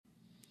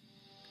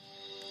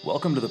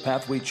Welcome to the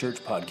Pathway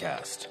Church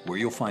podcast, where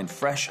you'll find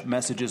fresh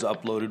messages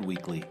uploaded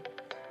weekly.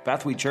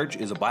 Pathway Church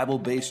is a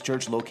Bible-based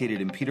church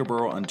located in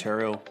Peterborough,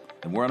 Ontario,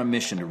 and we're on a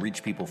mission to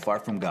reach people far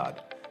from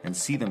God and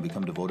see them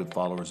become devoted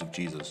followers of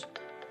Jesus.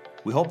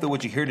 We hope that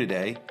what you hear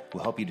today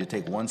will help you to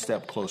take one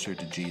step closer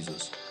to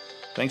Jesus.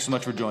 Thanks so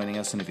much for joining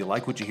us, and if you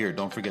like what you hear,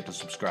 don't forget to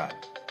subscribe.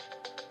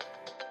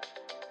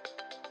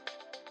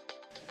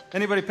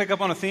 Anybody pick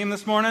up on a theme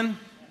this morning?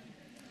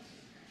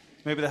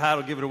 Maybe the hat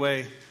will give it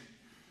away.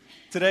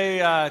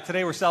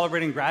 Today we're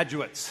celebrating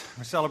graduates.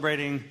 We're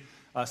celebrating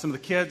some of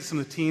the kids, some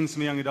of the teens, some of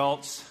the young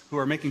adults who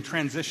are making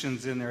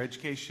transitions in their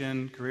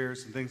education,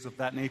 careers, and things of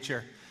that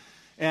nature.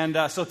 And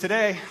so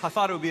today, I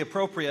thought it would be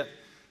appropriate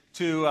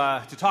to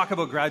talk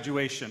about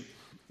graduation.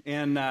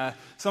 And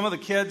some of the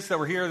kids that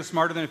were here, the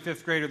Smarter Than a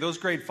Fifth Grader, those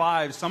grade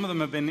 5s, some of them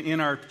have been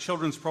in our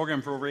children's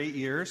program for over 8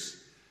 years,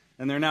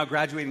 and they're now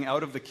graduating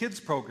out of the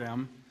kids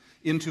program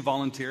into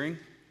volunteering,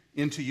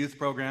 into youth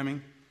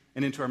programming,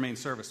 and into our main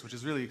service, which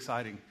is really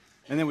exciting.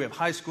 And then we have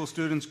high school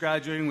students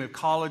graduating, we have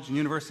college and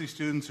university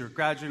students who are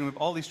graduating, we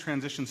have all these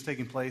transitions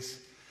taking place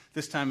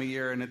this time of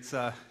year, and it's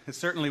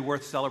certainly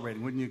worth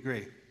celebrating, wouldn't you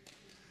agree?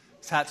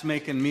 This hat's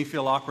making me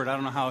feel awkward. I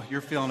don't know how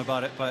you're feeling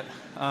about it, but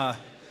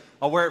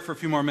I'll wear it for a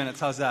few more minutes.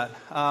 How's that?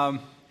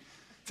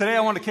 Today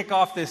I want to kick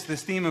off this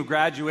theme of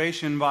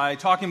graduation by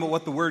talking about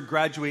what the word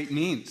graduate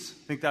means.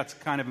 I think that's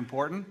kind of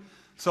important.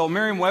 So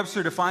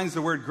Merriam-Webster defines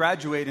the word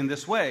graduate in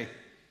this way.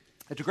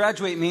 To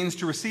graduate means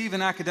to receive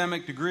an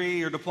academic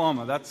degree or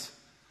diploma. That's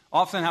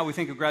often how we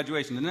think of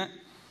graduation, isn't it?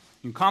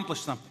 You accomplish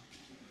something.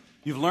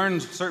 You've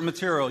learned certain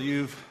material.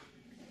 You've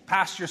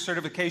passed your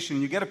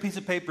certification. You get a piece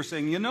of paper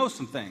saying you know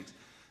some things.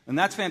 And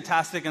that's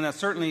fantastic, and that's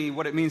certainly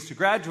what it means to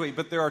graduate.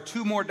 But there are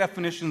two more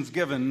definitions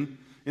given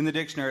in the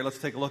dictionary. Let's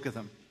take a look at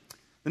them.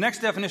 The next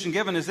definition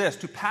given is this: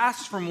 to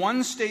pass from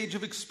one stage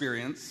of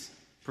experience,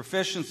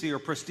 proficiency, or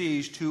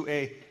prestige to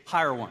a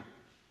higher one.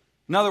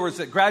 In other words,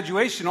 that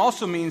graduation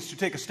also means to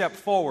take a step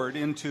forward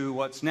into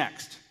what's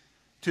next,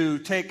 to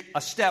take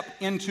a step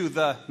into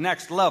the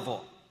next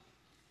level.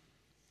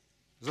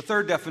 There's a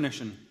third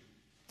definition,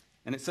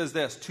 and it says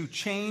this: to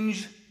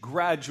change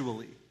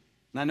gradually.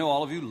 And I know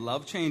all of you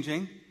love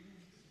changing,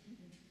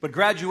 but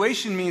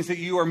graduation means that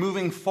you are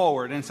moving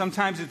forward, and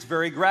sometimes it's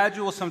very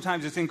gradual,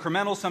 sometimes it's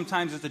incremental,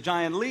 sometimes it's a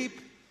giant leap,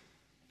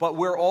 but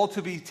we're all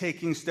to be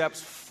taking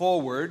steps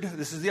forward.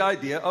 This is the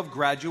idea of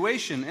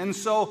graduation. And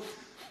so,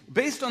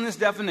 based on this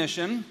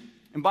definition,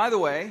 and by the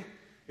way,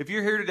 if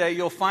you're here today,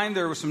 you'll find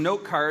there were some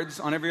note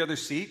cards on every other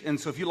seat. And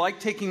so if you like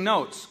taking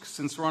notes,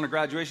 since we're on a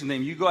graduation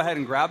theme, you go ahead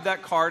and grab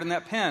that card and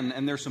that pen,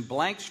 and there's some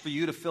blanks for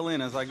you to fill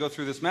in as I go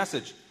through this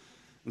message.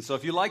 And so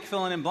if you like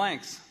filling in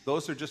blanks,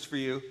 those are just for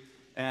you.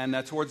 And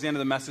towards the end of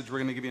the message, we're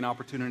going to give you an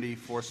opportunity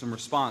for some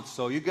response.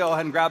 So you go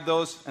ahead and grab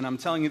those, and I'm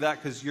telling you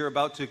that because you're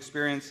about to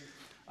experience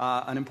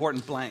an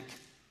important blank.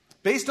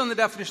 Based on the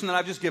definition that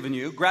I've just given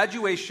you,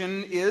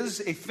 graduation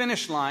is a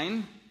finish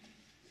line,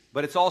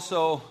 but it's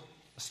also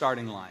a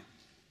starting line,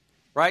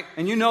 right?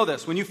 And you know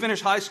this. When you finish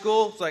high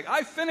school, it's like,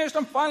 I finished,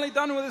 I'm finally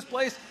done with this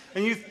place.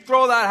 And you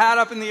throw that hat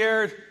up in the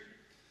air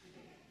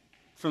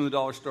from the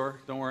dollar store,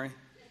 don't worry.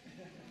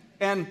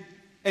 And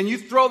you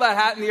throw that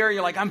hat in the air, and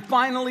you're like, I'm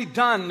finally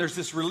done. There's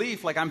this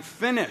relief, like I'm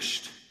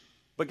finished.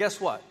 But guess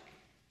what?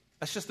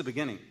 That's just the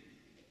beginning.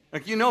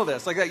 Like, you know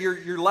this. Like that,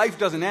 your life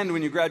doesn't end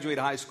when you graduate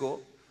high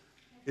school.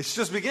 It's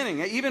just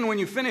beginning. Even when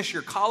you finish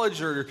your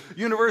college or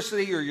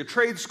university or your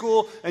trade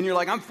school, and you're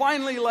like, I'm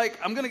finally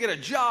I'm going to get a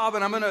job,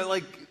 and I'm going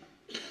to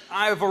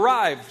I've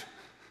arrived.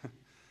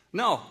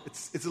 No,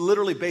 it's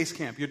literally base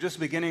camp. You're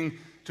just beginning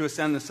to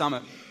ascend the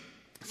summit.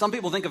 Some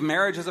people think of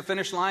marriage as a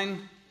finish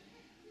line.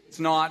 It's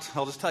not.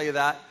 I'll just tell you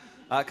that.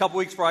 A couple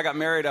weeks before I got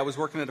married, I was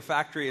working at a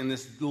factory, and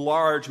this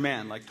large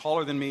man,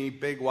 taller than me,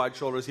 big, wide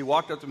shoulders, he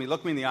walked up to me,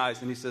 looked me in the eyes,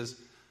 and he says,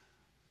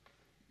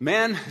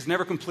 man is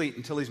never complete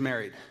until he's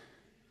married.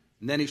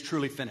 And then he's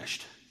truly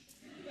finished.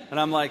 And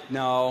I'm like,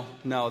 no,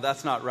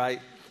 that's not right.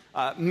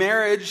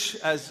 Marriage,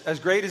 as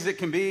great as it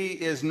can be,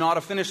 is not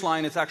a finish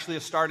line. It's actually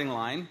a starting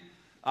line.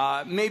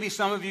 Maybe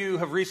some of you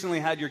have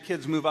recently had your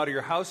kids move out of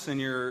your house, and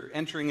you're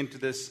entering into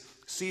this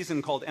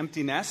season called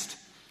empty nest.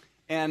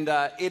 And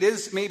it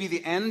is maybe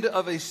the end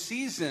of a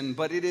season,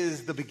 but it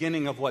is the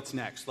beginning of what's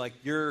next.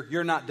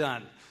 You're not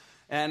done.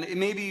 And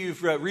maybe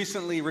you've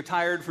recently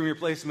retired from your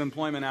place of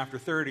employment after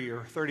 30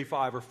 or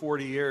 35 or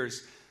 40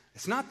 years.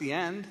 It's not the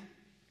end.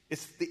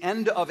 It's the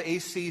end of a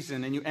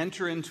season, and you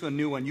enter into a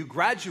new one. You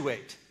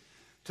graduate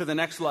to the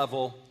next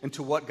level and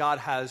to what God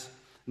has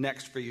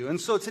next for you.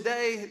 And so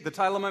today, the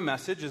title of my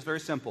message is very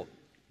simple: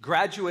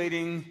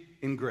 Graduating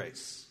in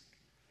Grace.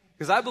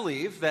 Because I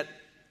believe that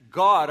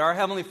God, our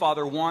Heavenly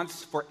Father,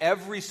 wants for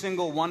every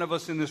single one of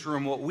us in this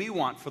room what we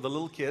want for the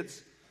little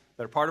kids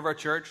that are part of our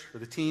church, for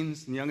the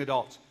teens and young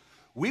adults.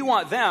 We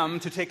want them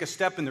to take a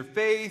step in their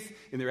faith,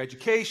 in their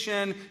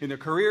education, in their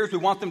careers. We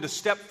want them to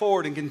step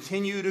forward and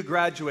continue to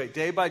graduate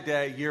day by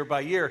day, year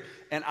by year.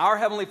 And our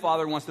Heavenly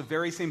Father wants the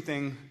very same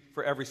thing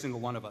for every single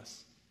one of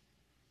us.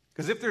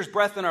 Because if there's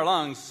breath in our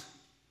lungs,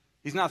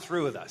 He's not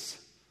through with us.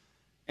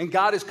 And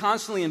God is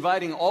constantly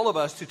inviting all of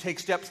us to take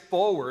steps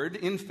forward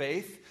in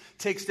faith,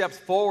 take steps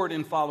forward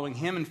in following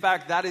him. In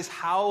fact, that is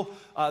how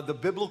the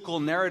biblical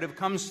narrative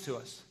comes to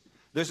us.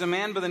 There's a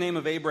man by the name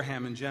of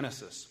Abraham in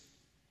Genesis.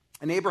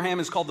 And Abraham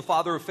is called the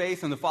father of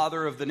faith and the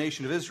father of the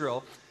nation of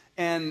Israel.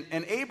 And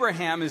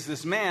Abraham is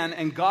this man,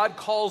 and God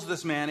calls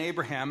this man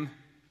Abraham.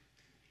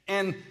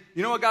 And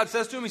you know what God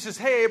says to him? He says,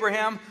 hey,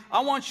 Abraham,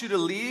 I want you to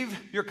leave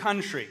your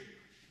country.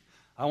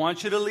 I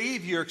want you to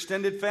leave your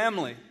extended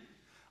family.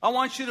 I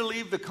want you to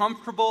leave the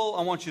comfortable.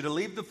 I want you to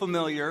leave the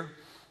familiar.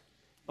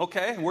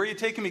 Okay, where are you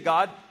taking me,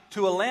 God?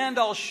 To a land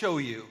I'll show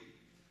you.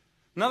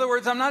 In other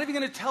words, I'm not even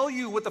going to tell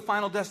you what the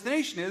final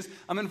destination is.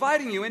 I'm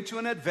inviting you into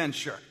an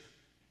adventure.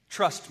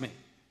 Trust me.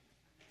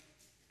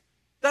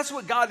 That's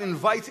what God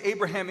invites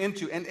Abraham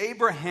into, and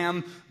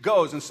Abraham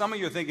goes. And some of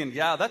you are thinking,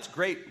 yeah, that's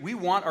great. We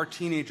want our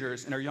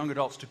teenagers and our young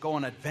adults to go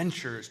on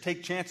adventures,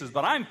 take chances,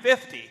 but I'm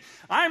 50,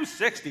 I'm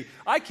 60,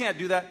 I can't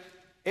do that.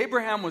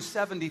 Abraham was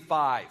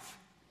 75.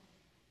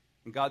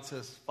 And God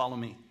says, follow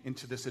me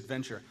into this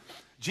adventure.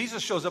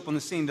 Jesus shows up on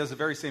the scene, does the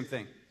very same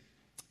thing.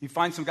 He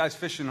finds some guys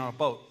fishing on a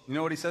boat. You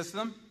know what he says to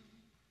them?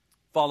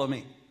 Follow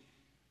me.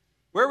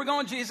 Where are we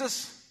going,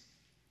 Jesus?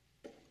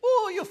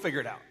 Oh, you'll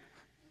figure it out.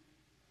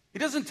 He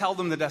doesn't tell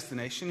them the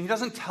destination. He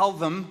doesn't tell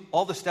them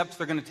all the steps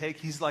they're going to take.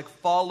 He's like,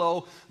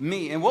 follow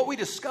me. And what we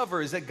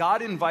discover is that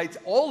God invites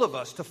all of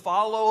us to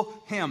follow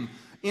him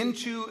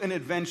into an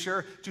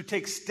adventure, to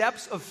take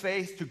steps of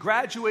faith, to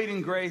graduate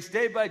in grace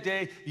day by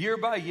day, year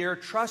by year,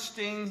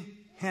 trusting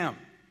him.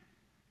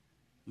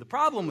 The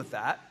problem with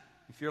that,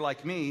 if you're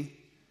like me,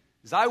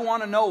 is I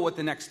want to know what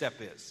the next step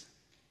is.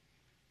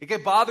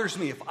 It bothers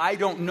me if I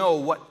don't know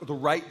what the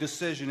right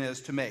decision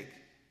is to make.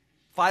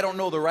 If I don't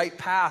know the right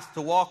path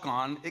to walk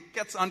on, it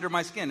gets under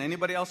my skin.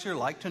 Anybody else here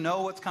like to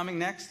know what's coming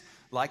next?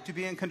 Like to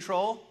be in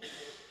control?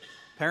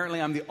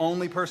 Apparently I'm the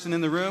only person in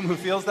the room who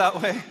feels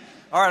that way.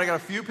 All right, I got a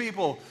few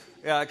people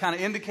kind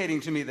of indicating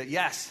to me that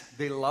yes,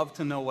 they love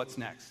to know what's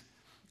next.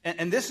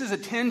 And this is a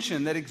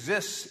tension that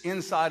exists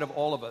inside of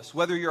all of us.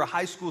 Whether you're a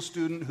high school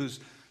student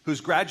who's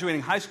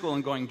graduating high school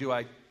and going, do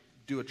I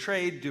do a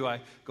trade? Do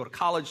I go to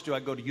college? Do I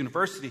go to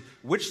university?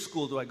 Which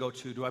school do I go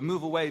to? Do I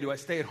move away? Do I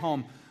stay at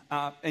home?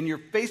 And you're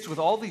faced with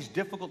all these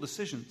difficult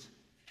decisions.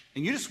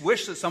 And you just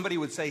wish that somebody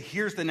would say,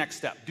 here's the next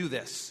step. Do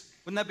this.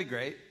 Wouldn't that be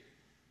great?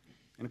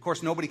 And of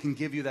course, nobody can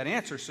give you that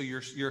answer. So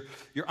you're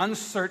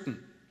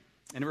uncertain.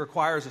 And it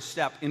requires a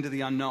step into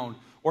the unknown.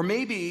 Or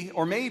maybe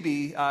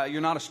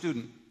you're not a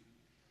student.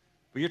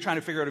 But you're trying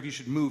to figure out if you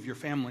should move your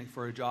family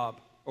for a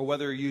job. Or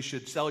whether you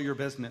should sell your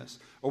business.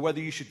 Or whether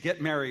you should get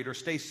married or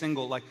stay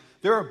single. Like,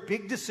 there are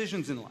big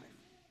decisions in life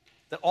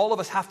that all of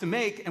us have to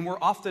make, and we're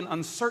often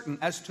uncertain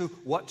as to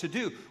what to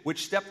do.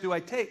 Which step do I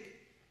take?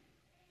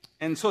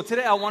 And so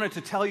today I wanted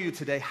to tell you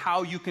today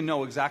how you can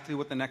know exactly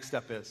what the next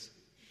step is.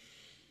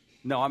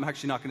 No, I'm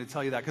actually not going to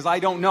tell you that because I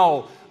don't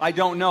know.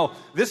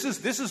 This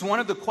is one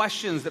of the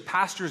questions that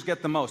pastors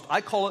get the most. I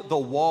call it the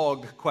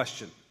WOG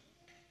question.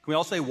 Can we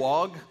all say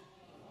WOG?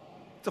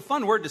 It's a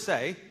fun word to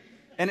say,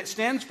 and it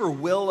stands for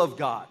will of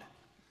God.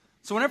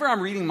 So whenever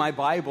I'm reading my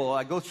Bible,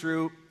 I go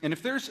through, and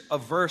if there's a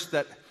verse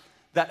that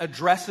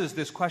addresses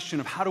this question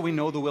of how do we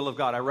know the will of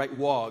God, I write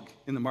WOG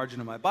in the margin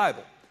of my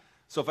Bible.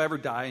 So if I ever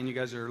die and you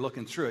guys are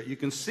looking through it, you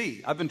can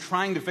see. I've been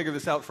trying to figure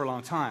this out for a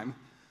long time.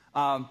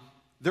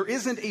 There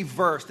isn't a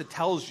verse that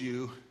tells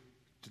you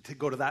to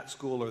go to that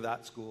school or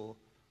that school,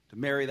 to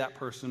marry that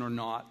person or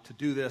not, to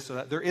do this or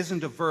that. There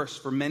isn't a verse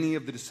for many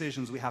of the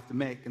decisions we have to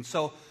make. And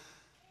so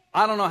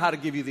I don't know how to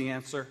give you the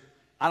answer.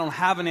 I don't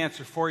have an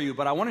answer for you,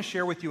 but I want to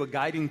share with you a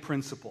guiding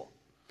principle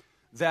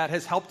that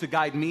has helped to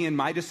guide me in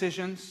my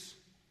decisions,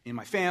 in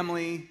my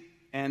family,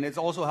 and it's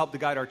also helped to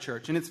guide our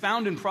church. And it's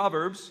found in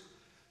Proverbs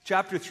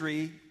chapter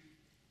 3,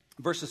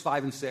 verses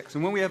 5 and 6.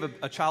 And when we have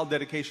a child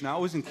dedication, I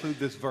always include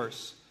this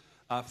verse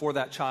for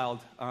that child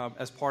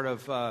as part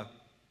of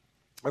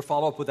our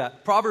follow-up with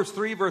that. Proverbs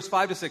 3, verse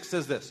 5 to 6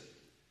 says this: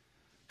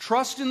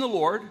 trust in the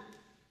Lord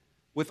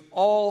with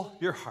all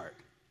your heart.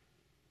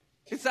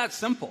 It's that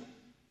simple.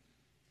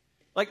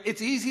 Like,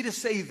 it's easy to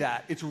say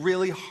that. It's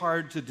really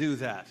hard to do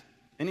that.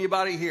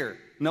 Anybody here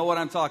know what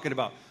I'm talking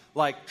about?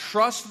 Like,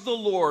 trust the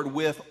Lord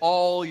with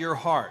all your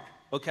heart,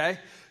 okay?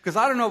 Because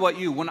I don't know about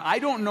you, when I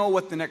don't know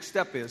what the next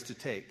step is to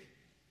take,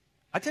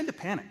 I tend to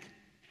panic.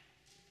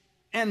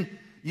 And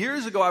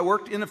years ago, I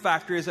worked in a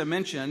factory, as I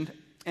mentioned,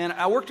 and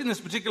I worked in this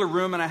particular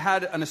room, and I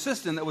had an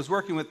assistant that was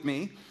working with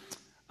me.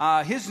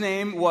 His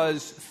name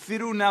was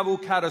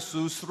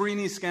Thirunavukadasu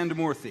Srini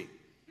Skandamurthy.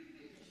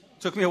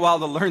 Took me a while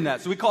to learn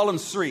that. So we call him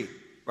Sri,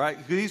 right?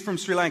 He's from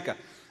Sri Lanka.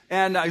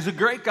 And he's a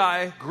great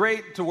guy,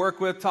 great to work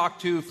with, talk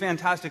to,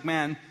 fantastic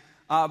man.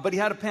 But he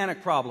had a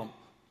panic problem.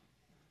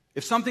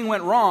 If something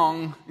went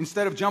wrong,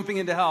 instead of jumping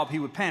in to help, he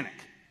would panic.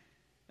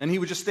 And he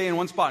would just stay in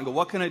one spot and go,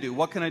 what can I do?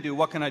 What can I do?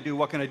 What can I do?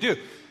 What can I do?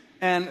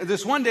 And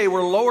this one day,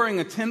 we're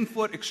lowering a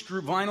 10-foot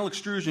vinyl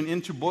extrusion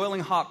into boiling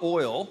hot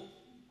oil.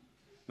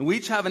 And we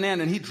each have an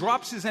end, and he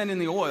drops his end in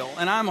the oil.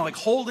 And I'm like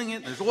holding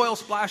it. There's oil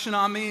splashing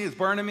on me. It's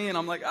burning me. And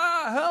I'm like,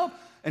 help.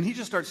 And he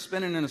just starts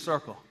spinning in a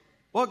circle.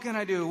 What can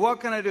I do? What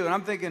can I do? And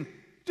I'm thinking,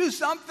 do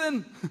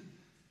something.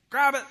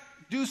 Grab it.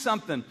 Do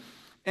something.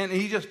 And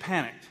he just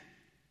panicked.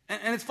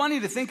 And it's funny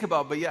to think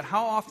about, but yet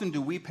how often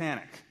do we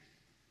panic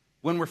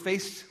when we're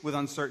faced with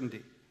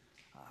uncertainty?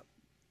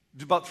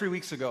 About 3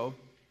 weeks ago,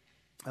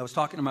 I was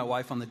talking to my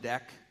wife on the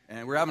deck,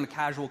 and we're having a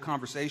casual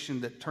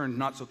conversation that turned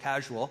not so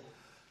casual.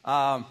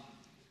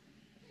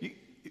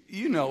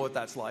 You know what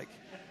that's like.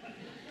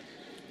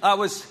 I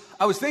was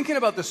thinking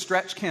about the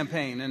Stretch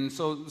campaign, and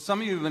so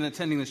some of you who have been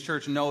attending this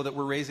church know that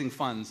we're raising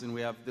funds, and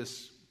we have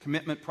this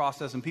commitment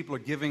process, and people are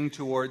giving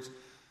towards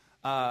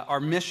our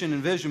mission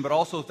and vision, but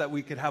also that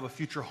we could have a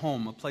future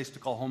home, a place to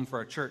call home for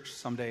our church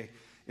someday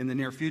in the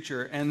near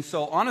future. And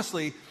so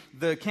honestly,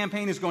 the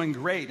campaign is going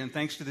great, and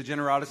thanks to the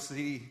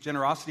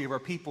generosity of our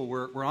people,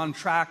 we're on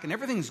track, and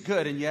everything's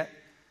good, and yet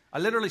I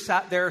literally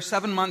sat there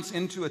 7 months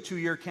into a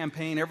 2-year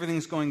campaign,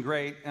 everything's going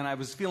great, and I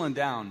was feeling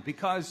down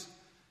because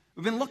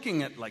we've been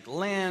looking at like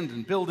land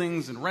and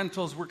buildings and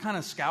rentals. We're kind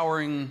of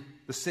scouring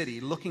the city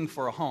looking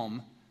for a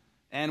home,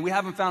 and we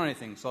haven't found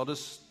anything, so I'll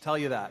just tell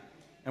you that.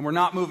 And we're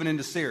not moving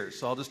into Sears,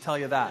 so I'll just tell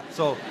you that.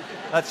 So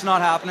that's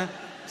not happening.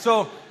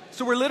 So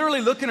we're literally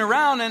looking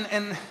around,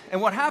 and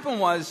what happened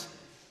was,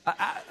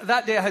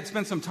 that day I had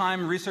spent some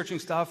time researching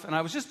stuff, and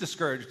I was just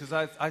discouraged because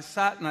I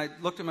sat and I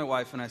looked at my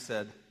wife and I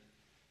said,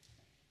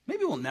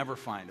 maybe we'll never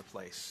find a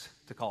place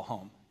to call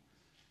home.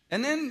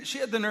 And then she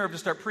had the nerve to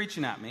start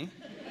preaching at me,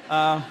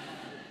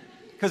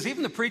 because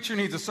even the preacher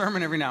needs a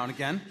sermon every now and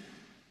again.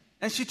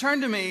 And she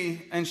turned to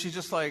me and she's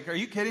just like, are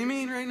you kidding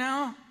me right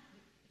now?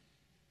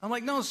 I'm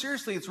like, no,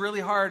 seriously, it's really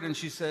hard. And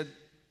she said,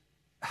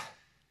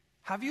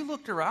 have you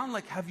looked around?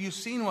 Like, have you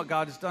seen what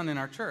God has done in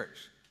our church?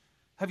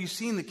 Have you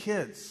seen the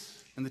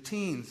kids and the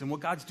teens and what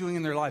God's doing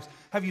in their lives?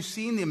 Have you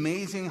seen the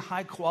amazing,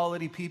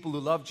 high-quality people who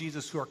love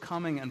Jesus who are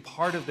coming and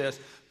part of this,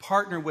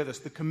 partner with us,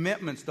 the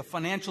commitments, the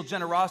financial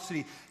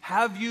generosity?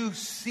 Have you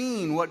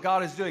seen what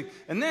God is doing?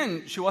 And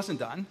then she wasn't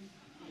done.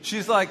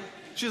 She's like,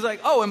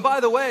 oh, and by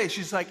the way,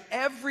 she's like,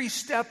 every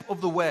step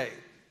of the way,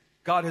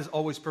 God has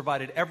always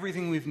provided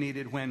everything we've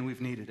needed when we've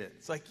needed it.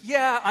 It's like,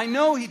 yeah, I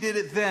know he did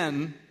it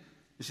then.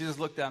 And she just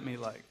looked at me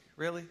like,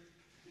 really?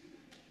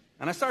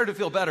 And I started to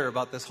feel better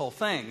about this whole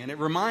thing. And it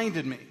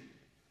reminded me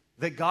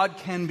that God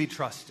can be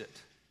trusted.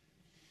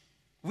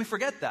 We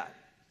forget that.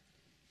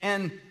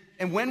 And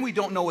when we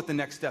don't know what the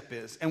next step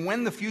is, and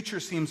when the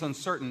future seems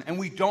uncertain, and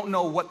we don't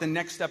know what the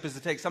next step is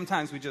to take,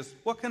 sometimes we just,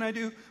 what can I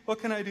do? What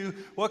can I do?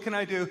 What can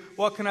I do?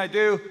 What can I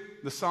do?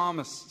 The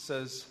psalmist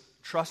says,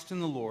 trust in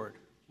the Lord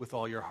with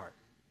all your heart.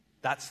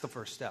 That's the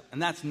first step. And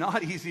that's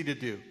not easy to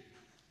do,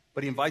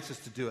 but he invites us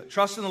to do it.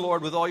 Trust in the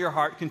Lord with all your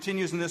heart,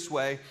 continues in this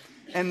way,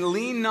 and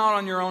lean not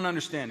on your own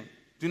understanding.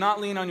 Do not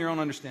lean on your own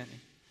understanding.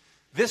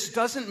 This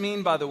doesn't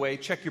mean, by the way,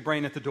 check your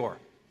brain at the door.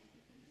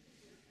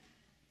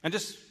 And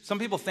just, some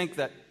people think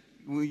that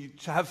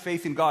to have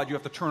faith in God, you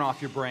have to turn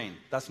off your brain.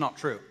 That's not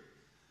true.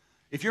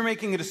 If you're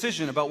making a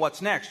decision about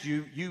what's next,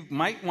 you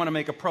might want to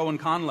make a pro and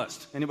con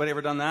list. Anybody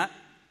ever done that?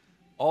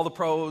 All the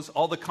pros,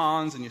 all the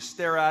cons, and you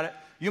stare at it.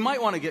 You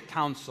might want to get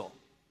counsel.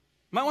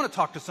 You might want to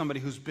talk to somebody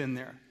who's been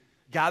there.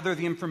 Gather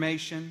the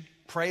information,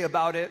 pray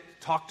about it,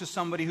 talk to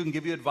somebody who can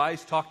give you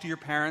advice, talk to your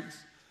parents.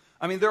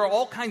 I mean, there are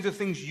all kinds of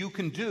things you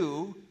can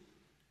do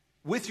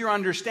with your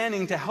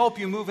understanding to help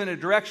you move in a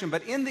direction,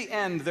 but in the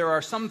end, there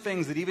are some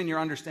things that even your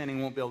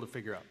understanding won't be able to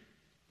figure out.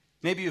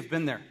 Maybe you've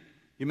been there.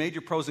 You made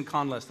your pros and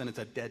cons list, and it's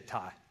a dead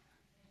tie.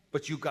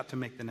 But you've got to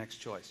make the next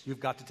choice. You've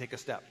got to take a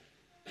step.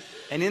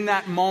 And in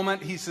that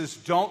moment, he says,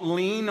 don't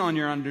lean on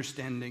your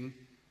understanding.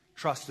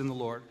 Trust in the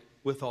Lord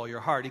with all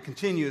your heart. He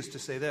continues to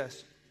say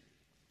this.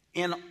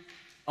 I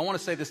want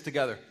to say this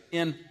together.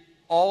 In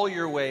all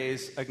your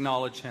ways,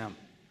 acknowledge him.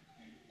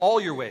 All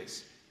your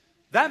ways.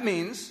 That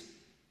means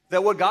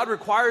that what God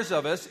requires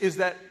of us is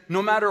that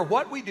no matter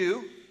what we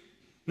do,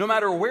 no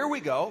matter where we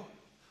go,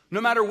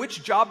 no matter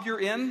which job you're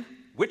in,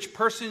 which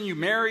person you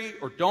marry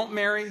or don't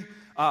marry,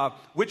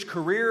 which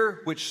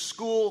career, which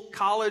school,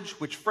 college,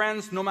 which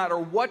friends, no matter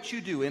what you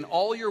do, in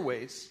all your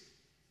ways,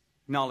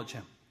 acknowledge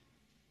him.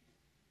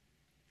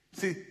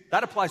 See,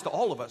 that applies to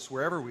all of us,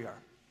 wherever we are.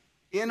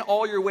 In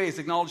all your ways,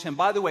 acknowledge him.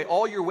 By the way,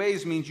 all your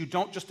ways means you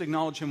don't just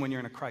acknowledge him when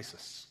you're in a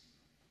crisis.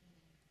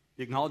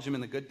 You acknowledge him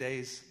in the good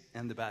days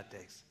and the bad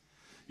days.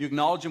 You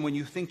acknowledge him when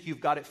you think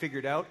you've got it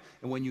figured out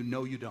and when you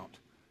know you don't.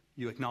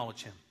 You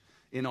acknowledge him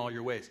in all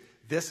your ways.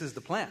 This is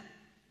the plan.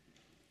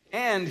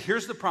 And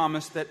here's the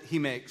promise that he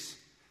makes.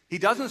 He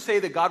doesn't say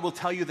that God will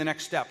tell you the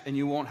next step and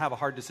you won't have a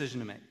hard decision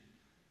to make.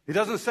 He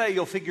doesn't say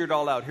you'll figure it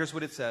all out. Here's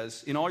what it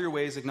says. In all your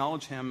ways,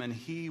 acknowledge him, and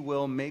he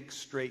will make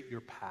straight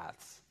your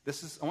paths.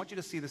 I want you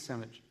to see this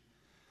image.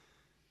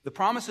 The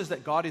promise is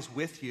that God is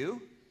with you,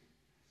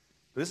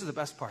 but this is the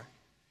best part.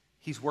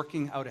 He's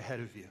working out ahead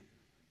of you.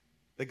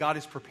 That God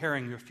is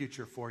preparing your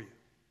future for you.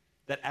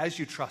 That as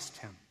you trust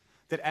him,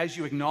 that as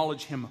you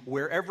acknowledge him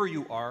wherever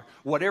you are,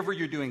 whatever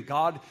you're doing,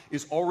 God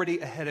is already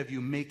ahead of you,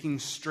 making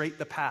straight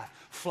the path,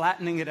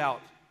 flattening it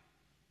out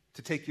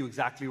to take you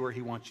exactly where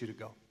he wants you to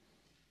go.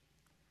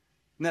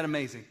 Isn't that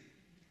amazing?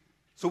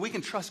 So we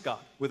can trust God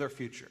with our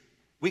future.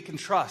 We can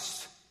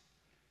trust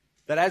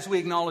that as we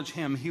acknowledge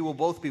him, he will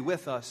both be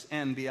with us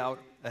and be out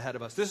ahead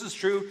of us. This is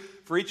true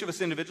for each of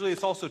us individually.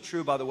 It's also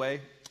true, by the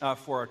way,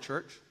 for our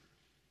church.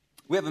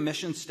 We have a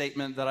mission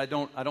statement that I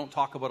don't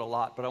talk about a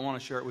lot, but I want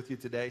to share it with you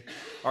today.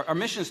 Our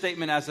mission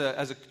statement as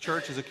a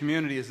church, as a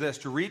community, is this: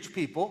 to reach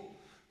people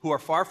who are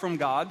far from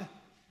God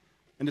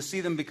and to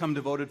see them become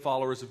devoted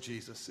followers of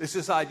Jesus. It's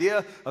this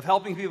idea of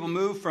helping people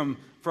move from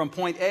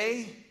point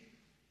A,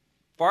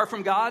 far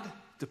from God,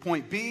 to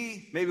point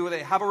B, maybe where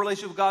they have a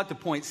relationship with God, to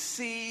point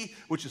C,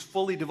 which is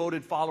fully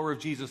devoted follower of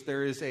Jesus.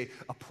 There is a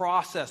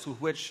process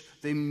with which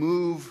they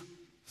move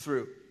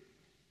through.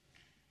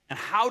 And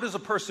how does a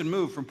person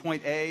move from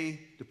point A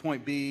to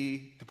point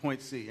B to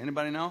point C?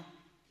 Anybody know?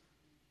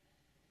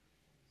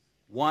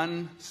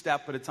 One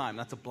step at a time.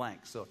 That's a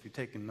blank. So if you're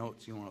taking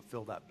notes, you want to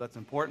fill that. That's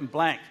important.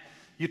 Blank.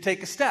 You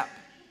take a step.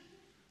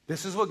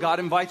 This is what God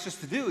invites us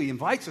to do. He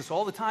invites us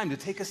all the time to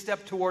take a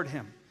step toward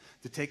him,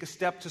 to take a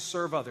step to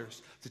serve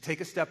others, to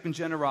take a step in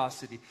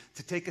generosity,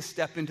 to take a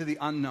step into the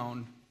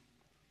unknown.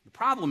 The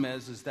problem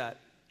is that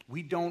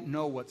we don't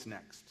know what's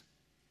next.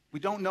 We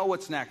don't know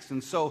what's next,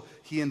 and so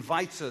he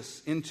invites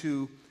us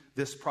into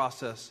this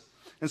process.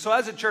 And so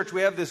as a church,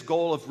 we have this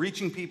goal of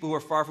reaching people who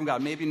are far from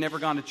God, maybe never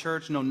gone to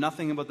church, know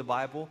nothing about the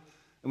Bible,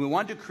 and we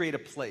want to create a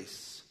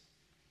place,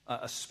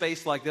 a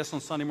space like this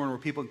on Sunday morning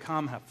where people can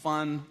come, have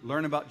fun,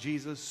 learn about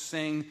Jesus,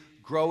 sing,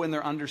 grow in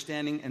their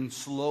understanding, and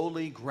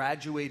slowly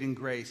graduate in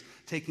grace,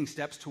 taking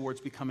steps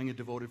towards becoming a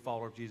devoted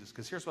follower of Jesus.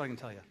 Because here's what I can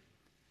tell you.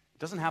 It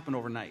doesn't happen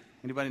overnight.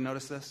 Anybody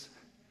notice this?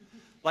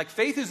 Like,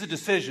 faith is a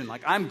decision.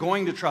 Like, I'm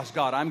going to trust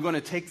God. I'm going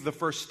to take the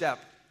first step.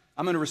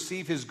 I'm going to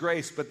receive his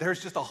grace. But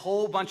there's just a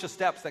whole bunch of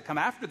steps that come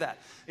after that.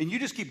 And you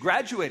just keep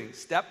graduating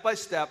step by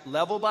step,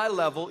 level by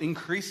level,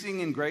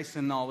 increasing in grace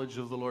and knowledge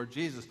of the Lord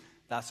Jesus.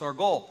 That's our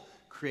goal.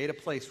 Create a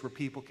place where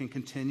people can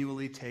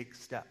continually take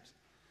steps.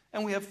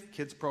 And we have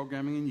kids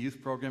programming and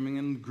youth programming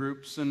and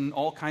groups and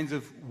all kinds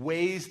of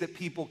ways that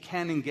people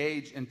can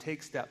engage and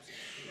take steps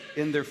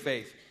in their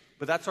faith.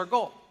 But that's our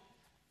goal,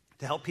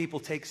 to help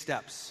people take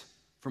steps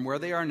from where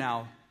they are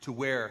now to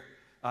where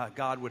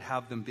God would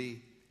have them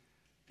be.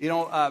 You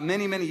know,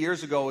 many, many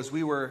years ago, as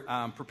we were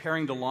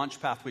preparing to launch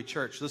Pathway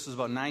Church, this was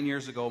about 9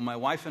 years ago, my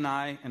wife and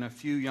I and a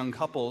few young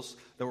couples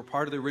that were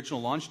part of the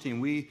original launch team,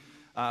 we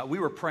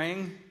were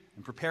praying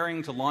and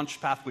preparing to launch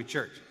Pathway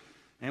Church.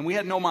 And we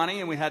had no money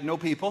and we had no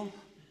people.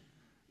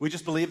 We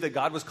just believed that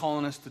God was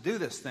calling us to do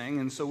this thing.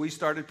 And so we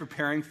started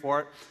preparing for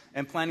it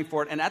and planning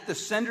for it. And at the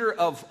center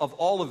of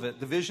all of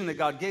it, the vision that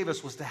God gave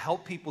us was to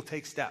help people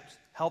take steps.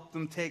 Help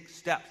them take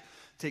steps.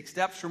 Take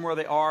steps from where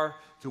they are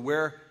to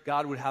where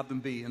God would have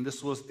them be. And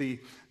this was the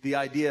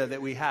idea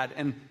that we had.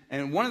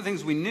 And one of the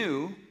things we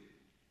knew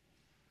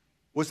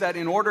was that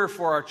in order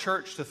for our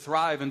church to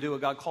thrive and do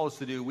what God called us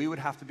to do, we would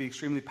have to be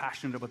extremely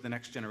passionate about the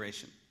next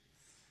generation.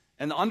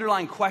 And the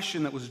underlying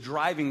question that was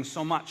driving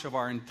so much of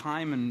our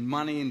time and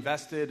money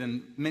invested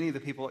and many of the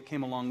people that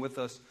came along with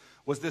us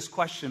was this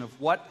question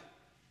of what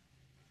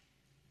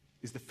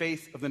is the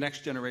faith of the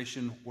next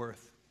generation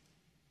worth?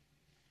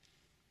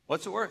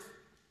 What's it worth?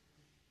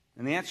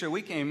 And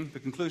the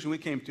conclusion we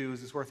came to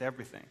is it's worth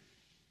everything.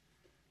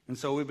 And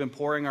so we've been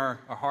pouring our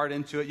heart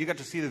into it. You got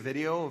to see the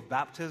video of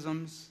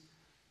baptisms.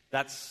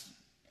 That's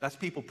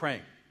people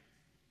praying.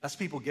 That's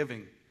people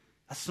giving.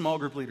 That's small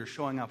group leaders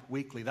showing up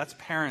weekly. That's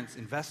parents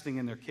investing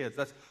in their kids.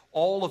 That's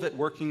all of it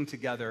working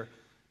together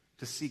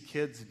to see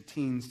kids and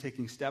teens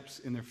taking steps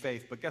in their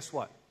faith. But guess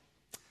what?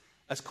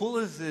 As cool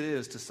as it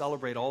is to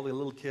celebrate all the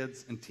little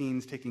kids and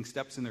teens taking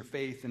steps in their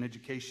faith and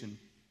education,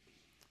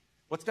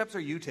 what steps are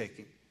you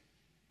taking?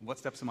 What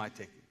steps am I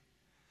taking?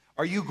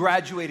 Are you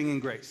graduating in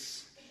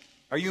grace?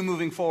 Are you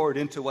moving forward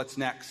into what's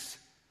next?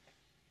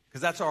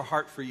 Because that's our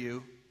heart for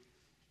you.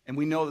 And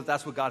we know that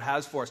that's what God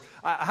has for us.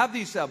 I have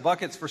these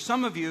buckets for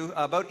some of you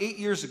about 8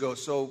 years ago.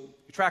 So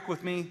track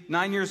with me.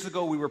 9 years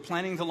ago, we were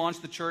planning to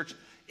launch the church.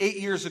 8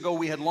 years ago,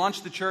 we had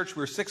launched the church.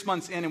 We were 6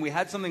 months in, and we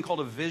had something called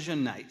a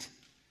vision night.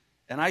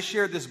 And I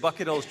shared this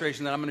bucket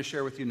illustration that I'm going to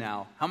share with you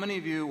now. How many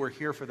of you were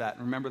here for that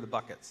and remember the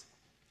buckets?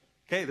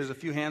 Okay, there's a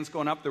few hands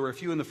going up. There were a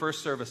few in the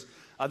first service.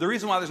 The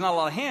reason why there's not a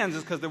lot of hands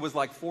is because there was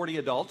like 40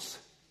 adults,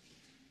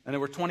 and there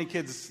were 20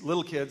 kids,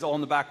 little kids, all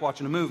in the back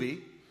watching a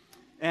movie.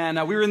 And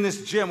we were in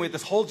this gym. We had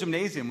this whole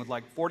gymnasium with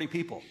like 40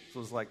 people. So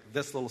it was like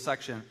this little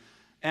section.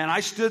 And I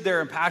stood there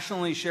and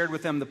passionately shared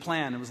with them the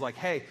plan. It was like,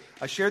 hey,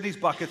 I shared these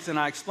buckets, and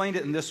I explained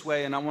it in this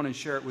way, and I want to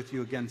share it with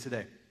you again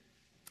today.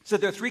 So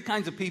there are three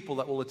kinds of people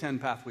that will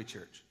attend Pathway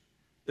Church.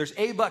 There's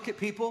A bucket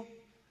people,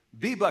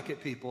 B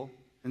bucket people,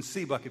 and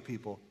C bucket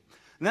people.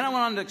 And then I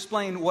went on to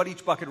explain what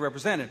each bucket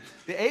represented.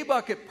 The A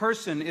bucket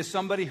person is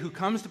somebody who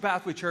comes to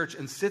Pathway Church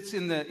and sits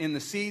in the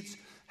seats,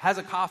 has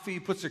a coffee,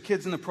 puts their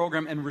kids in the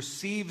program, and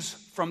receives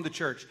from the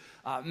church.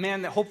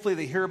 That hopefully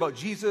they hear about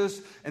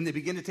Jesus and they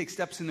begin to take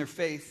steps in their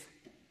faith.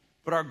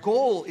 But our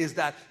goal is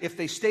that if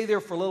they stay there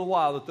for a little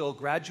while, that they'll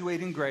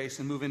graduate in grace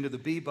and move into the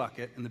B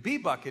bucket. And the B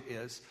bucket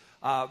is,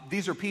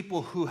 these are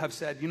people who have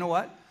said, you know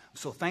what? I'm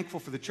so thankful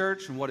for the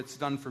church and what it's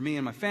done for me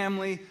and my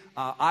family.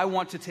 I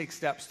want to take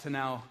steps to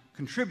now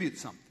contribute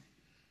something.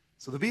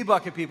 So the B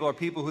bucket people are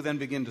people who then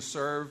begin to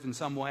serve in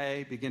some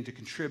way, begin to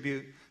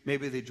contribute.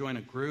 Maybe they join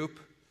a group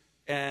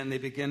and they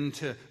begin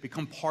to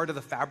become part of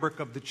the fabric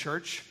of the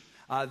church.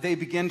 They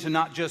begin to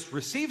not just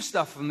receive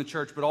stuff from the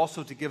church, but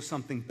also to give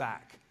something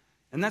back.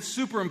 And that's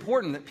super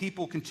important that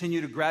people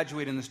continue to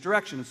graduate in this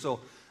direction. And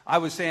so I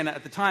was saying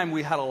at the time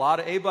we had a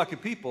lot of A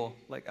bucket people,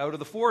 like out of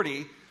the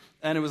 40,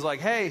 and it was like,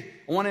 hey,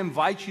 I want to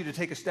invite you to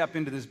take a step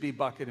into this B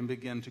bucket and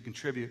begin to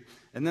contribute.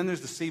 And then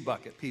there's the C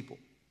bucket people.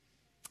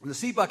 The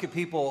C bucket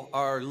people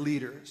are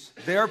leaders.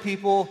 They are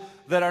people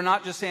that are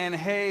not just saying,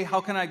 hey,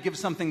 how can I give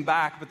something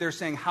back? But they're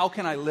saying, how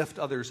can I lift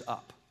others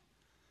up?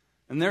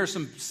 And there are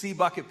some C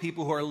bucket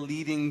people who are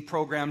leading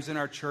programs in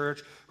our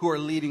church, who are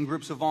leading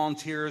groups of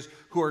volunteers,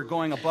 who are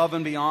going above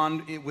and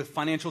beyond with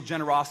financial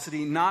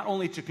generosity, not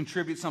only to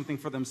contribute something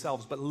for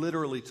themselves, but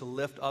literally to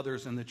lift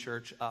others in the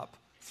church up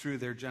through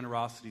their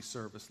generosity,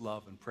 service,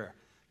 love, and prayer.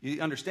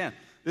 You understand?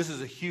 This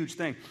is a huge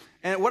thing.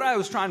 And what I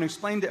was trying to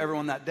explain to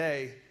everyone that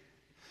day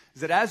is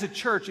that as a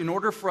church, in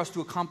order for us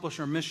to accomplish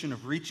our mission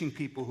of reaching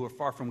people who are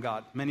far from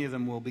God, many of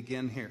them will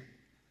begin here.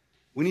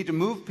 We need to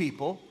move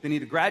people. They need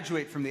to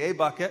graduate from the A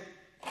bucket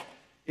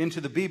into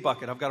the B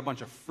bucket. I've got a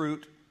bunch of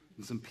fruit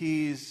and some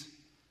peas,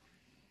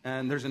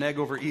 and there's an egg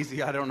over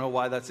easy. I don't know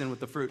why that's in with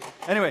the fruit.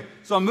 Anyway,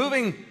 so I'm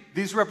moving,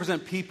 these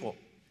represent people.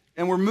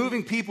 And we're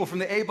moving people from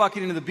the A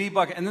bucket into the B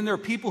bucket, and then there are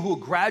people who will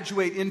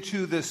graduate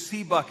into the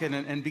C bucket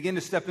and begin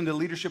to step into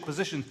leadership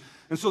positions.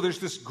 And so there's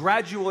this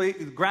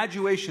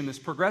graduation, this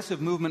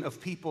progressive movement of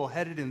people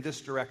headed in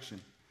this direction.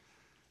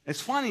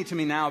 It's funny to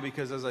me now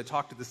because as I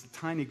talked to this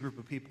tiny group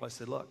of people, I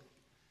said, look,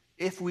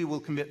 if we will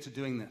commit to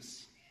doing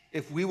this,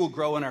 if we will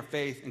grow in our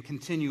faith and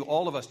continue,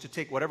 all of us, to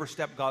take whatever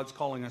step God's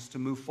calling us to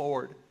move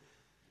forward,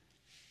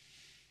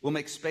 we'll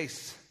make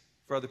space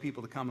for other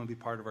people to come and be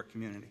part of our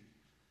community.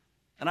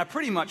 And I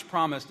pretty much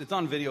promised, it's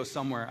on video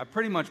somewhere, I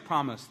pretty much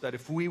promised that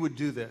if we would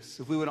do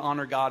this, if we would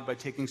honor God by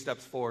taking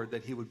steps forward,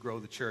 that he would grow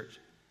the church.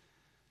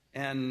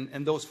 And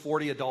those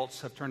 40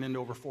 adults have turned into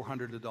over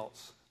 400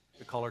 adults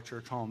that call our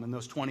church home. And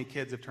those 20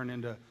 kids have turned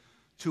into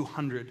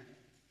 200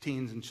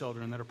 teens and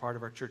children that are part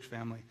of our church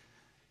family.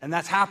 And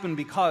that's happened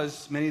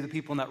because many of the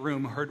people in that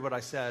room heard what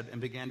I said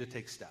and began to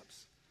take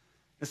steps.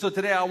 And so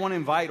today I want to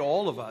invite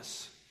all of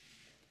us,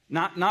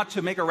 not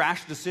to make a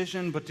rash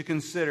decision, but to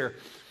consider,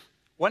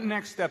 what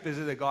next step is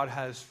it that God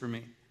has for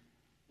me?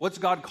 What's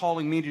God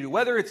calling me to do?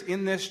 Whether it's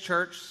in this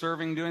church,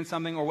 serving, doing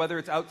something, or whether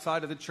it's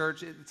outside of the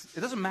church, it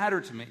doesn't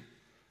matter to me.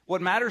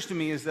 What matters to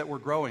me is that we're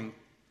growing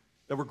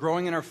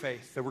in our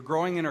faith, that we're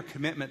growing in our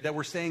commitment, that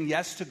we're saying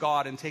yes to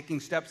God and taking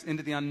steps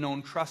into the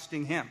unknown,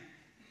 trusting him.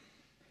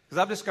 Because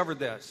I've discovered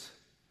this.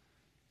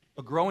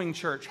 A growing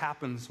church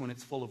happens when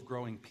it's full of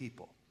growing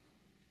people.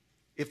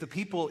 If the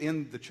people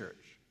in the church,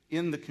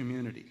 in the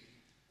community,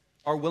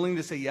 are willing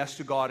to say yes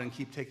to God and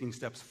keep taking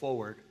steps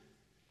forward,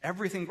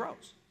 everything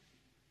grows.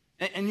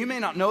 And you may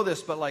not know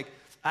this, but like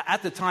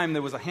at the time,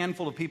 there was a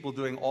handful of people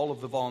doing all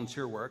of the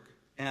volunteer work.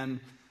 And,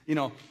 you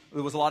know,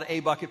 there was a lot of A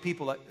bucket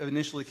people that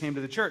initially came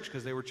to the church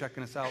because they were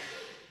checking us out.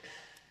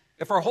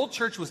 If our whole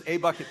church was A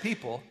bucket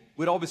people,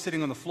 we'd all be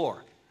sitting on the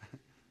floor.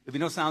 There'd be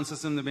no sound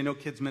system, there'd be no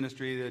kids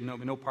ministry, there'd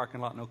be no parking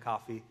lot, no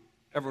coffee.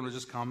 Everyone would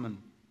just come and,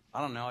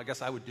 I don't know, I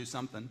guess I would do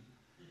something,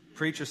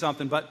 preach or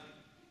something. But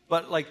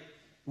like,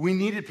 we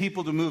needed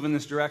people to move in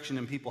this direction,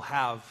 and people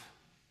have,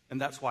 and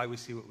that's why we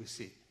see what we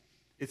see.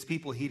 It's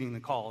people heeding the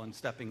call and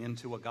stepping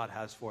into what God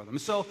has for them.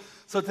 So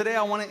today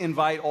I want to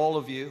invite all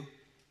of you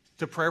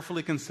to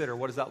prayerfully consider,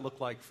 what does that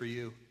look like for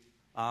you?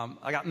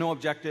 I got no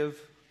objective.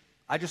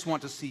 I just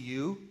want to see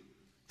you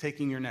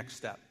taking your next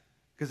step.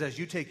 Because as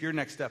you take your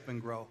next step and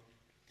grow,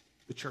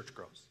 the church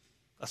grows.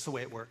 That's the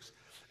way it works.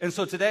 And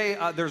so today,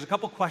 there's a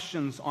couple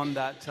questions on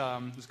that.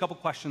 There's a couple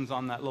questions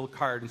on that little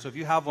card. And so if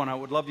you have one, I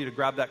would love you to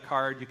grab that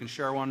card. You can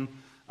share one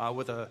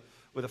with a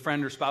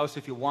friend or spouse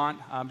if you want.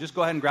 Just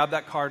go ahead and grab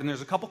that card. And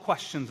there's a couple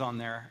questions on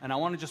there. And I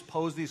want to just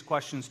pose these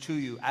questions to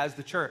you as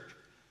the church.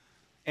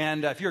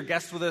 And if you're a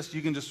guest with us,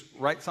 you can just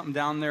write something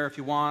down there if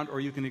you want, or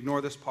you can ignore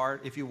this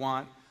part if you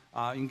want.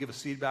 You can give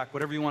us feedback,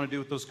 whatever you want to do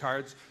with those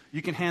cards.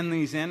 You can hand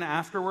these in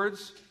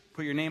afterwards.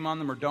 Put your name on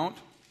them or don't.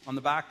 On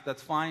the back,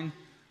 that's fine.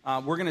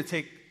 We're going to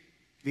take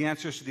the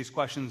answers to these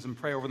questions and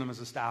pray over them as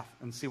a staff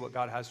and see what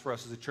God has for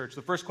us as a church.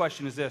 The first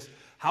question is this: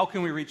 how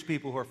can we reach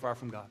people who are far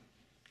from God?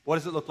 What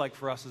does it look like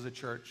for us as a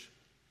church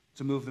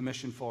to move the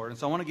mission forward? And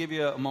so I want to give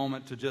you a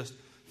moment to just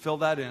fill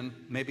that in.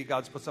 Maybe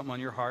God's put something on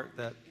your heart,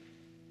 that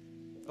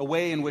a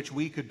way in which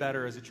we could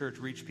better as a church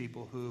reach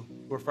people who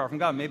are far from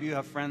God. Maybe you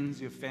have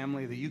friends, you have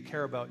family that you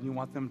care about, and you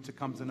want them to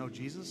come to know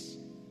Jesus.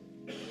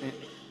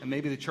 And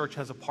maybe the church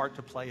has a part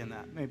to play in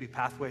that. Maybe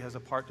Pathway has a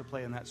part to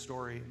play in that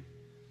story.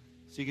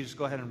 So you can just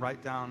go ahead and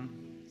write down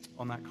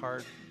on that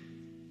card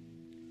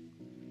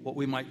what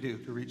we might do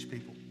to reach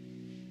people.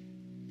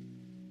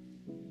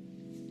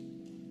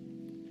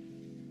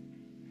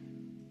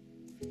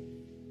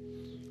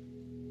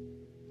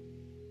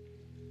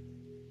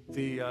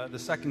 The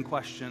second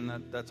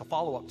question that's a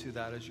follow-up to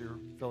that as you're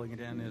filling it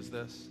in is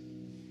this: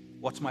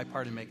 what's my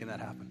part in making that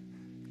happen?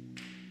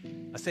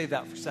 I save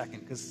that for a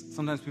second because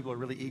sometimes people are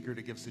really eager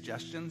to give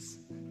suggestions.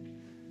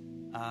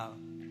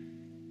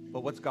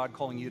 But what's God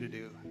calling you to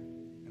do?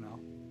 You know,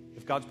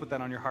 if God's put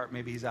that on your heart,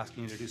 maybe he's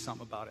asking you to do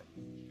something about it.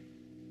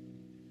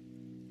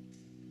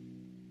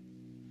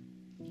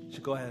 You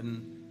should go ahead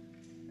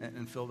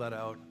and fill that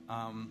out.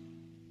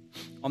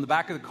 On the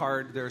back of the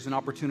card, there's an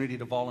opportunity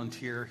to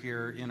volunteer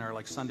here in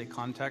our Sunday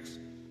context.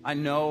 I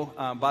know,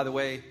 by the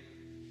way,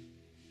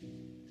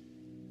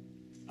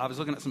 I was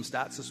looking at some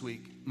stats this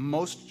week.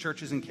 Most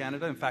churches in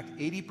Canada, in fact,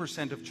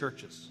 80% of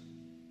churches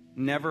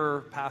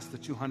never pass the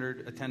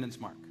 200 attendance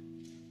mark.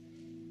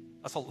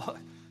 That's a lot.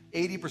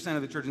 80%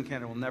 of the churches in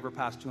Canada will never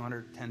pass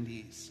 200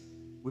 attendees.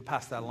 We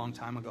passed that a long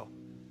time ago.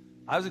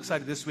 I was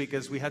excited this week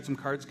as we had some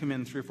cards come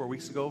in 3 or 4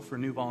 weeks ago for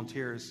new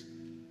volunteers.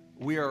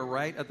 We are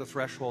right at the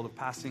threshold of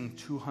passing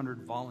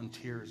 200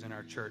 volunteers in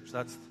our church.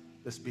 That's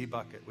this B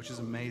bucket, which is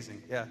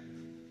amazing. Yeah.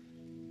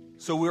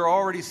 So we're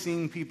already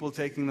seeing people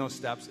taking those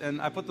steps.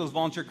 And I put those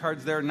volunteer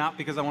cards there not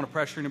because I want to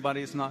pressure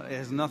anybody. It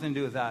has nothing to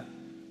do with that.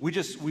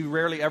 We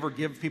rarely ever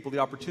give people the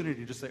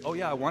opportunity to say, oh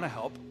yeah, I want to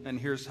help, and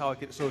here's how I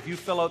can. So if you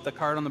fill out the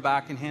card on the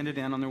back and hand it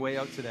in on their way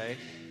out today,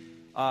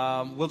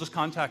 we'll just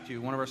contact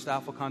you. One of our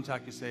staff will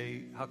contact you,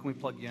 say, how can we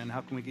plug you in? How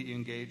can we get you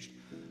engaged?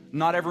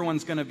 Not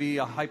everyone's going to be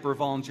a hyper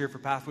volunteer for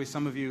Pathway.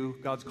 Some of you,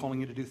 God's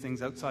calling you to do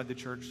things outside the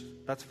church.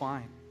 That's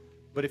fine.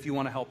 But if you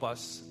want to help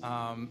us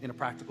in a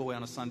practical way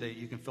on a Sunday,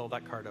 you can fill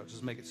that card out.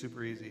 Just make it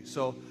super easy.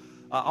 So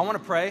I want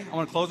to pray. I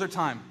want to close our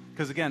time.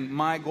 Because again,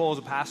 my goal as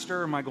a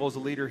pastor, my goal as a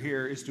leader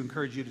here is to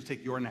encourage you to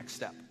take your next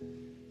step.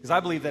 Because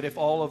I believe that if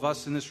all of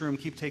us in this room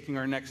keep taking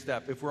our next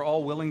step, if we're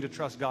all willing to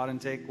trust God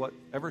and take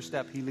whatever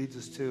step he leads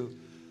us to,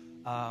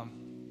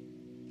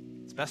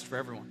 it's best for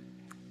everyone.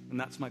 And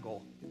that's my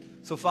goal.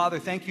 So Father,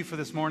 thank you for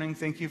this morning.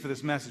 Thank you for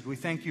this message. We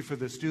thank you for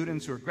the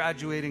students who are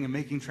graduating and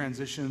making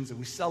transitions, and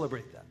we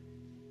celebrate that.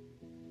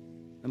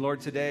 And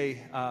Lord,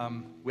 today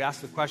we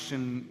ask the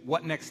question,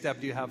 what next step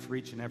do you have for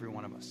each and every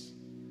one of us?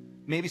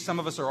 Maybe some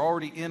of us are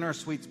already in our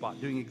sweet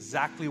spot, doing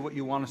exactly what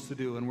you want us to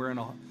do, and we're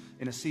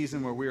in a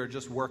season where we are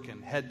just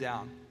working, head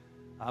down.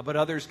 But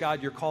others,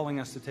 God, you're calling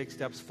us to take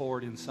steps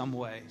forward in some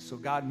way. So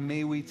God,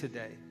 may we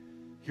today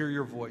hear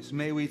your voice.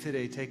 May we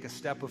today take a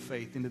step of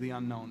faith into the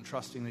unknown,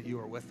 trusting that you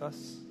are with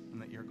us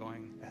and that you're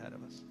going ahead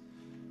of us.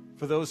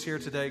 For those here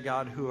today,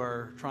 God, who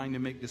are trying to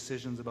make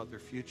decisions about their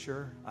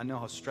future, I know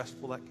how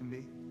stressful that can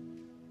be,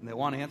 and they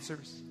want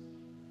answers.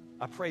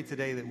 I pray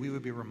today that we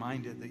would be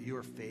reminded that you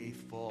are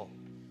faithful,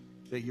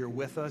 that you're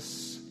with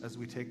us as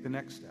we take the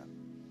next step,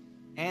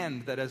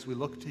 and that as we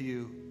look to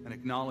you and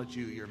acknowledge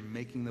you, you're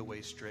making the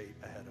way straight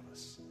ahead of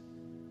us.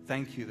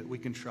 Thank you that we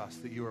can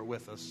trust that you are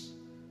with us,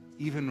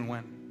 even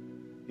when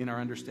in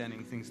our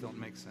understanding things don't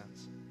make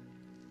sense.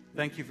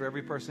 Thank you for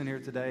every person here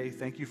today.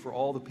 Thank you for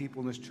all the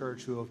people in this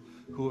church who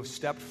have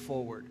stepped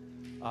forward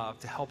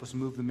to help us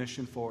move the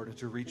mission forward and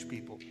to reach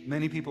people.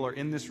 Many people are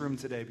in this room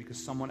today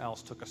because someone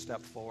else took a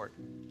step forward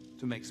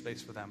to make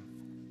space for them.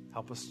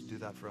 Help us to do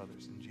that for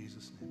others. In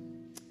Jesus' name.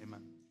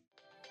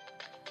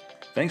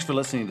 Thanks for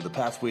listening to the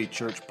Pathway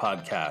Church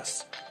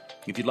podcast.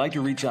 If you'd like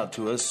to reach out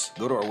to us,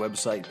 go to our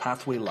website,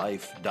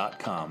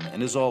 pathwaylife.com.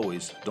 And as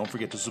always, don't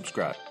forget to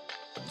subscribe.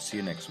 See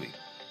you next week.